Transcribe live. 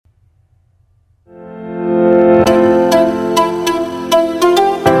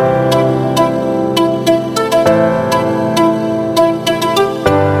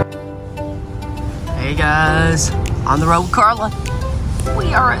Road with Carla.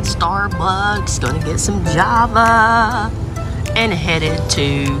 We are at Starbucks, gonna get some Java, and headed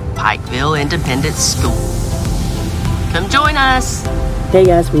to Pikeville Independent School. Come join us. Hey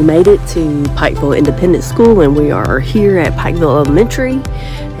guys, we made it to Pikeville Independent School, and we are here at Pikeville Elementary,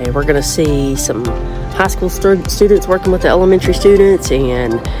 and we're gonna see some high school students working with the elementary students,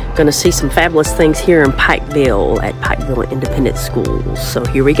 and gonna see some fabulous things here in Pikeville at Pikeville Independent School. So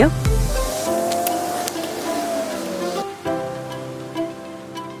here we go.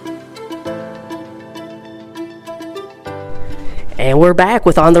 And we're back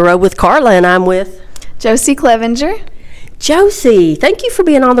with On the Road with Carla, and I'm with Josie Clevenger. Josie, thank you for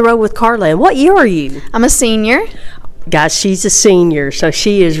being on the road with Carla. And what year are you? I'm a senior. Guys, she's a senior, so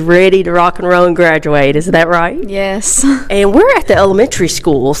she is ready to rock and roll and graduate. Is that right? Yes. And we're at the elementary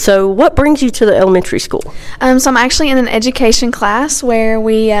school. So what brings you to the elementary school? So I'm actually in an education class where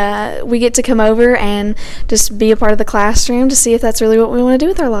we get to come over and just be a part of the classroom to see if that's really what we want to do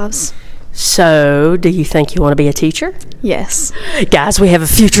with our lives. So, do you think you want to be a teacher? Yes. Guys, we have a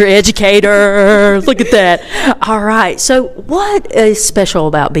future educator. Look at that. All right. So, what is special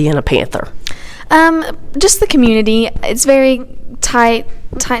about being a Panther? Just the community. It's very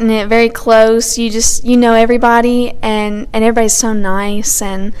tight-knit, very close. You know everybody, and everybody's so nice,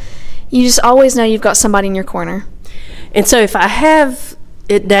 and you just always know you've got somebody in your corner. And so, if I have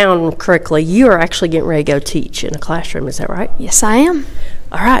it down correctly, you are actually getting ready to go teach in a classroom. Is that right? Yes, I am.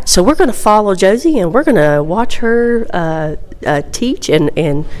 All right, so we're going to follow Josie, and we're going to watch her teach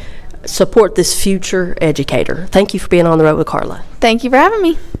and support this future educator. Thank you for being on the road with Carla. Thank you for having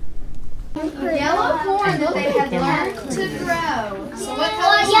me. Yellow corn that they had learned to grow. So what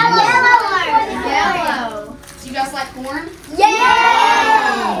color is yellow? Yellow. Do you guys like corn? Yeah!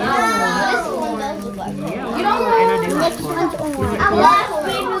 You don't like corn? I love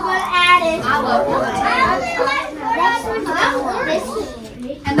it. We're going to add it. I love corn.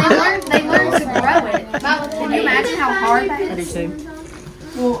 And they learned to grow it. But can you imagine how hard that is? I do too.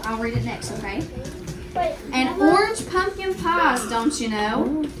 Well, I'll read it next, okay? And orange pumpkin pies, don't you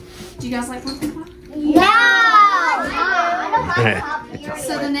know? Do you guys like pumpkin pie? No!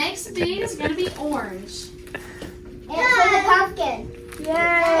 So the next beat is going to be orange. And for the pumpkin. Yay!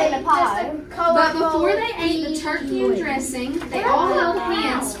 And the pie. But before they ate the turkey and dressing, they all held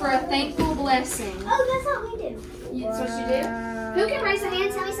hands for a thankful blessing. Oh, that's what we do. That's what you do? Who can raise a hand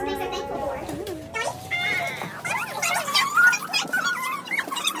and tell me some things they're thankful for?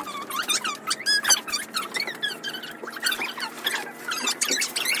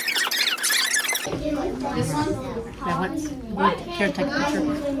 This one? Now let's here, take a picture.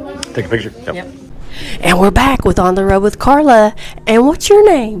 Take a picture. Yep. And we're back with On the Road with Carla. And what's your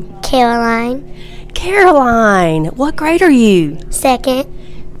name? Caroline. Caroline. What grade are you? Second.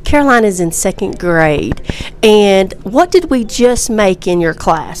 Caroline is in second grade. And what did we just make in your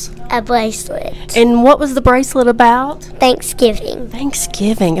class? A bracelet. And what was the bracelet about? Thanksgiving.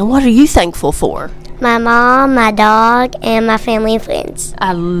 Thanksgiving. And what are you thankful for? My mom, my dog, and my family and friends.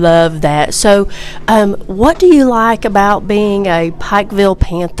 I love that. So, what do you like about being a Pikeville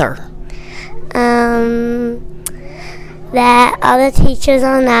Panther? That all the teachers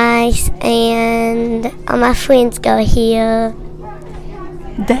are nice and all my friends go here.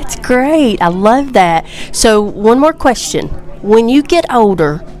 That's great. I love that. So, one more question. When you get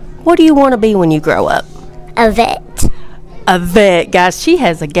older, what do you want to be when you grow up? A vet. A vet. Guys, she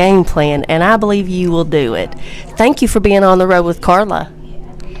has a game plan, and I believe you will do it. Thank you for being on the road with Carla.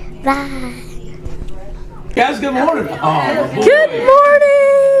 Bye. Guys, good morning. Good morning.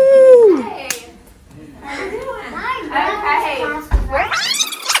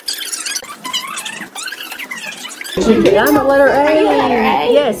 I'm a letter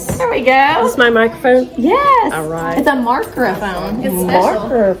A. Yes. There we go. Is this my microphone? Yes. All right. It's a microphone. It's special.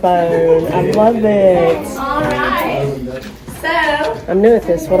 Microphone. I love it. All right. So, I'm new at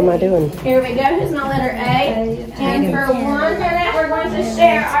this. What am I doing? here we go. Here's my letter A. And for 1 minute, we're going to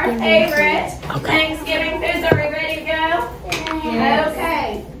share our favorite Thanksgiving foods. Are we ready to go?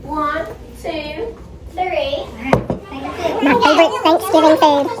 Okay. 1, 2, 3. My favorite Thanksgiving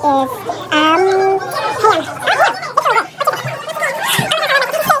food is ham.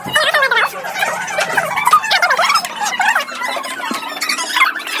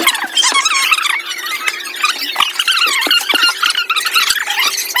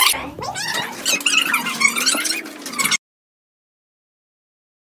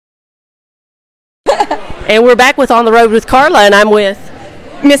 And we're back with On the Road with Carla, and I'm with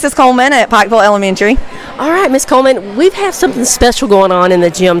Mrs. Coleman at Pikeville Elementary. All right, Miss Coleman, we have something special going on in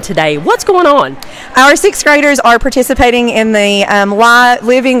the gym today. What's going on? Our 6th graders are participating in the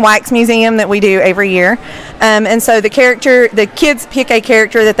living wax museum that we do every year. And so the kids pick a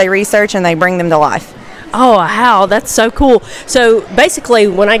character that they research and they bring them to life. Oh, wow, that's so cool. So basically,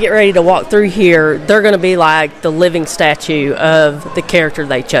 when I get ready to walk through here, they're going to be like the living statue of the character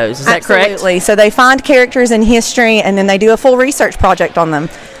they chose. Is that correct? Absolutely. So they find characters in history and then they do a full research project on them.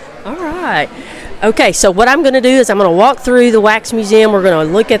 All right. Okay, so what I'm going to do is I'm going to walk through the wax museum. We're going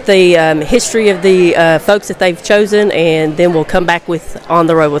to look at the history of the folks that they've chosen, and then we'll come back with On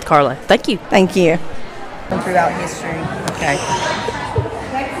the Road with Carla. Thank you. Thank you. Throughout history. Okay.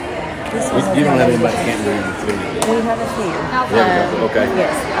 You don't have anybody that can't do anything. We have a few. Okay.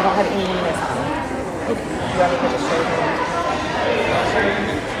 Yes, I don't have any in this time. Okay. You want me to just show you?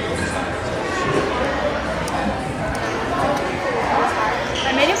 I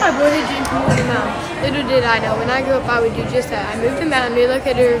made it my boyhood dream to move to mountain. Little did I know, when I grew up I would do just that. I moved to mountain,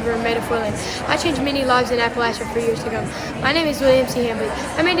 relocated a river, and made a four-lane. I changed many lives in Appalachia for years to come. My name is William C. Hambley.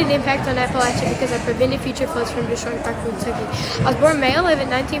 I made an impact on Appalachia because I prevented future floods from destroying Pikeville, Kentucky. I was born May 11,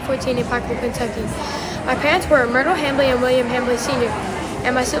 1914 in Pikeville, Kentucky. My parents were Myrtle Hambley and William Hambley Sr.,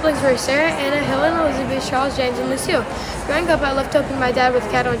 and my siblings were Sarah, Anna, Helen, Elizabeth, Charles, James, and Lucille. Growing up, I loved helping my dad with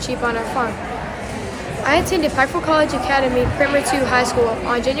cattle and sheep on our farm. I attended Pikeville College Academy Primary 2 High School.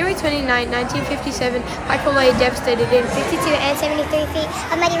 On January 29, 1957, Pikeville lay devastated in 52 and 73 feet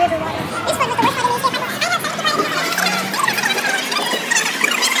of muddy river water. This one was the worst part of the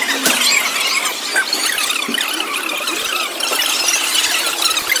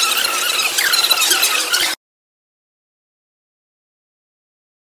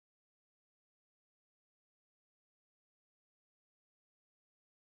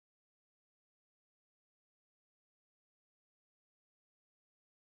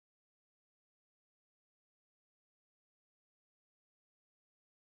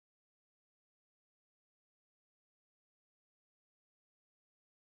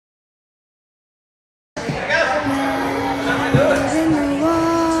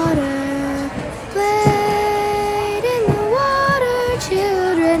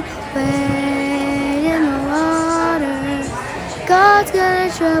God's gonna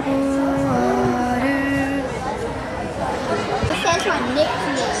trouble water. It says on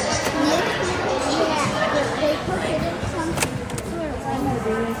nickname.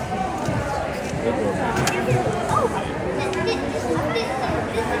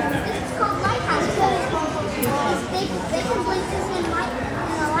 This is called lighthouse. They can blink this in a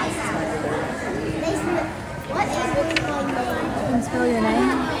lighthouse. What is my name? Can you spell your name?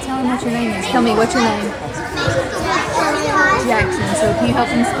 Tell him what your name is. Tell me what's your name. Jackson. So can you help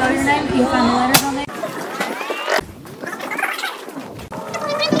him spell your name? Can you find the letters on there?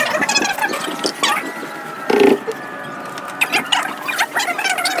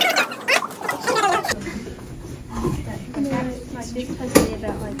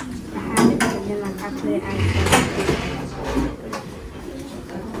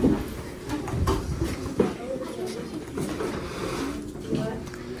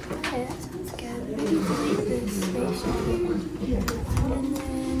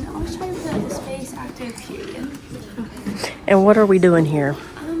 And what are we doing here?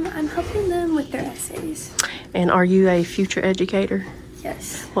 I'm helping them with their essays. And are you a future educator?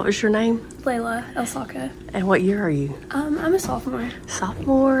 Yes. What was your name? Layla Elsaka. And what year are you? I'm a sophomore.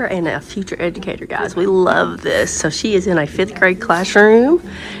 Sophomore and a future educator, guys. We love this. So she is in a 5th grade classroom.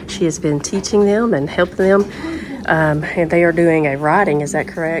 She has been teaching them and helping them. And they are doing a writing, is that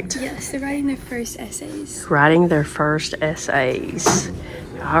correct? Yes, they're writing their first essays. Writing their first essays.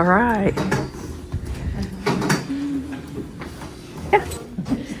 All right. Yeah.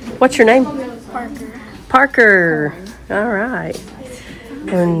 What's your name? Parker. Parker. All right.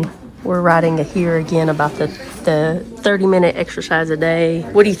 And we're writing here again about the 30-minute exercise a day.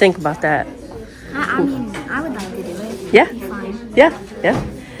 What do you think about that? I mean, I would like to do it. Yeah? Fine. Yeah.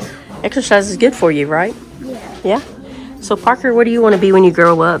 Exercise is good for you, right? Yeah. Yeah? So, Parker, what do you want to be when you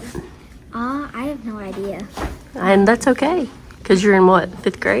grow up? I have no idea. And that's okay, because you're in what,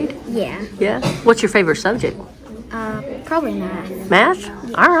 5th grade? Yeah. Yeah? What's your favorite subject? Probably math. Math?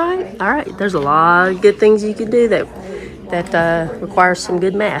 All right. There's a lot of good things you can do that requires some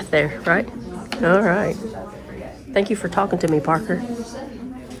good math there, right? All right. Thank you for talking to me, Parker.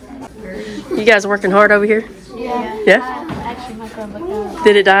 You guys working hard over here? Yeah? Actually, my phone looked out.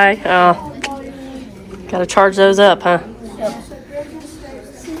 Did it die? Oh. Gotta charge those up, huh?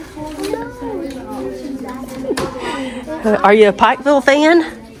 Are you a Pikeville fan?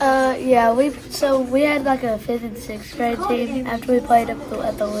 Yeah, we had like a 5th and 6th grade team after we played at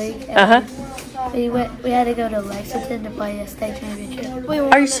the league. We had to go to Lexington to play a state championship.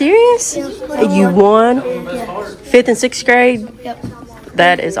 Are you serious? You won? Yeah. 5th and 6th grade? Yep.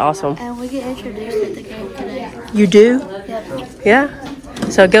 That is awesome. And we get introduced at the game today. You do? Yep. Yeah.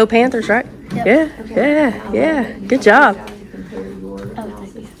 So go Panthers, right? Yep. Yeah. Good job.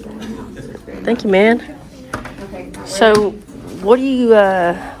 Thank you, man. So,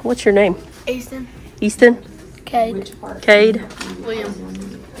 what's your name? Easton. Easton? Cade. Cade?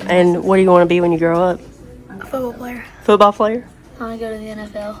 William. And what do you want to be when you grow up? A football player. Football player? I want to go to the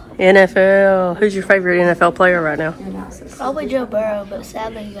NFL. NFL. Who's your favorite NFL player right now? Probably Joe Burrow, but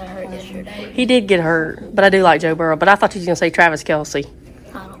sadly he got hurt yesterday. He did get hurt, but I do like Joe Burrow. But I thought you was going to say Travis Kelce.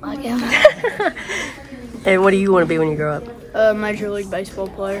 I don't like him. And what do you want to be when you grow up? A Major League Baseball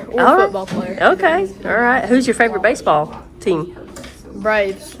player or football player. Okay. All right. Who's your favorite baseball team?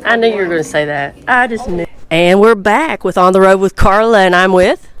 Braves. I knew you were going to say that. I just knew. And we're back with On the Road with Carla, and I'm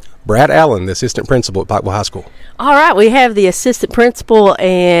with Brad Allen, the assistant principal at Pikeville High School. All right, we have the assistant principal,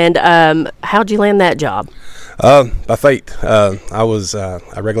 and how'd you land that job? By fate. I was a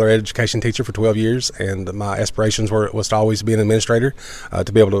regular education teacher for 12 years, and my aspirations was to always be an administrator,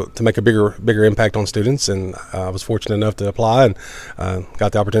 to be able to make a bigger impact on students, and I was fortunate enough to apply and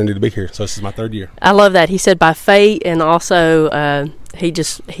got the opportunity to be here. So this is my 3rd year. I love that. He said by fate, and also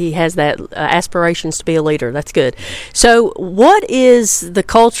he has that aspirations to be a leader. That's good. So what is the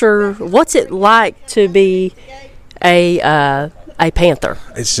culture? What's it like to be a Panther?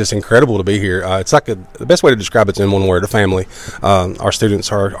 It's just incredible to be here. It's like the best way to describe it's in one word: a family. Our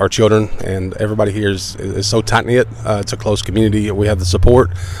students are our children, and everybody here is so tight knit. It's a close community. We have the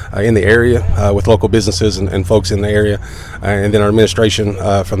support in the area with local businesses and folks in the area, and then our administration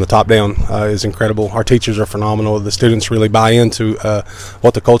from the top down is incredible. Our teachers are phenomenal. The students really buy into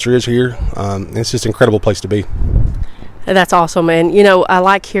what the culture is here. It's just an incredible place to be. That's awesome. And, I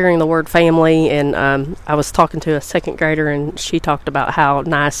like hearing the word family. And I was talking to a 2nd grader, and she talked about how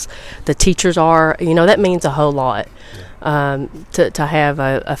nice the teachers are. That means a whole lot to have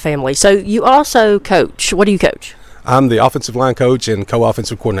a family. So you also coach. What do you coach? I'm the offensive line coach and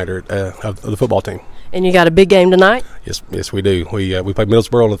co-offensive coordinator of the football team. And you got a big game tonight? Yes, we do. We play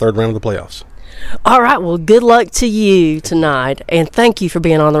Middlesboro in the 3rd round of the playoffs. All right. Well, good luck to you tonight, and thank you for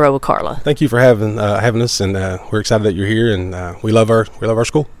being on the road with Carla. Thank you for having us, and we're excited that you're here, and we love our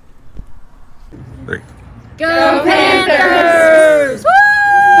school. Go Panthers!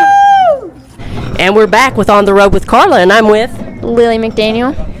 Woo! And we're back with On the Road with Carla, and I'm with Lily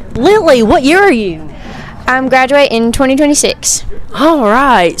McDaniel. Lily, what year are you? I'm graduating in 2026. All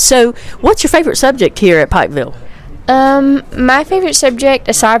right. So, what's your favorite subject here at Pikeville? My favorite subject,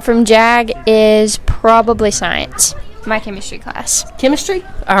 aside from JAG, is probably science. My chemistry class. Chemistry?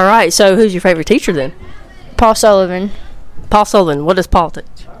 All right. So, who's your favorite teacher then? Paul Sullivan. Paul Sullivan. What does Paul teach?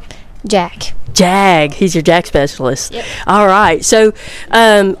 JAG. He's your JAG specialist. Yep. All right. So,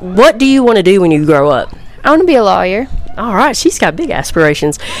 what do you want to do when you grow up? I want to be a lawyer. All right. She's got big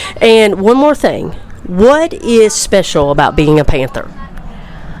aspirations. And one more thing. What is special about being a Panther?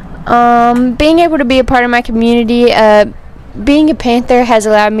 Being able to be a part of my community. Being a Panther has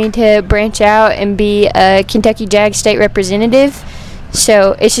allowed me to branch out and be a Kentucky JAG state representative.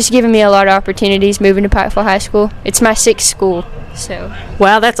 So it's just given me a lot of opportunities moving to Pikeville High School. It's my 6th school. So.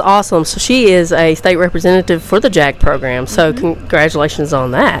 Wow, that's awesome. So she is a state representative for the JAG program. So congratulations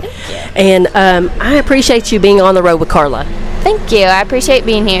on that. Thank you. And I appreciate you being on the road with Carla. Thank you. I appreciate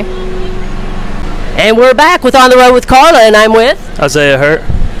being here. And we're back with On the Road with Carla, and I'm with Isaiah Hurt.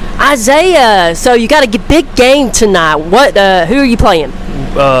 Isaiah, so you got a big game tonight. Who are you playing?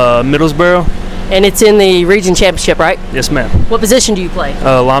 Middlesboro. And it's in the region championship, right? Yes, ma'am. What position do you play?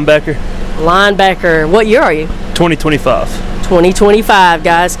 Linebacker. Linebacker. What year are you? 2025. 2025,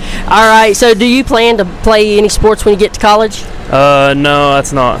 guys. All right, so do you plan to play any sports when you get to college? No,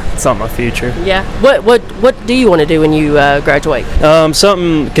 it's not my future. Yeah. What do you want to do when you graduate?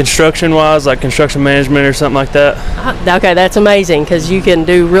 Something construction-wise, like construction management or something like that. Okay, that's amazing because you can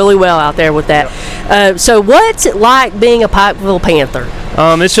do really well out there with that. Yep. So what's it like being a Pikeville Panther?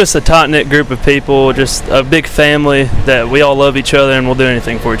 It's just a tight-knit group of people, just a big family that we all love each other and we'll do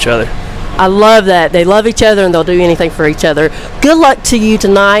anything for each other. I love that. They love each other and they'll do anything for each other. Good luck to you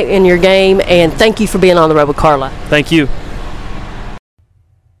tonight in your game, and thank you for being on the road with Carla. Thank you.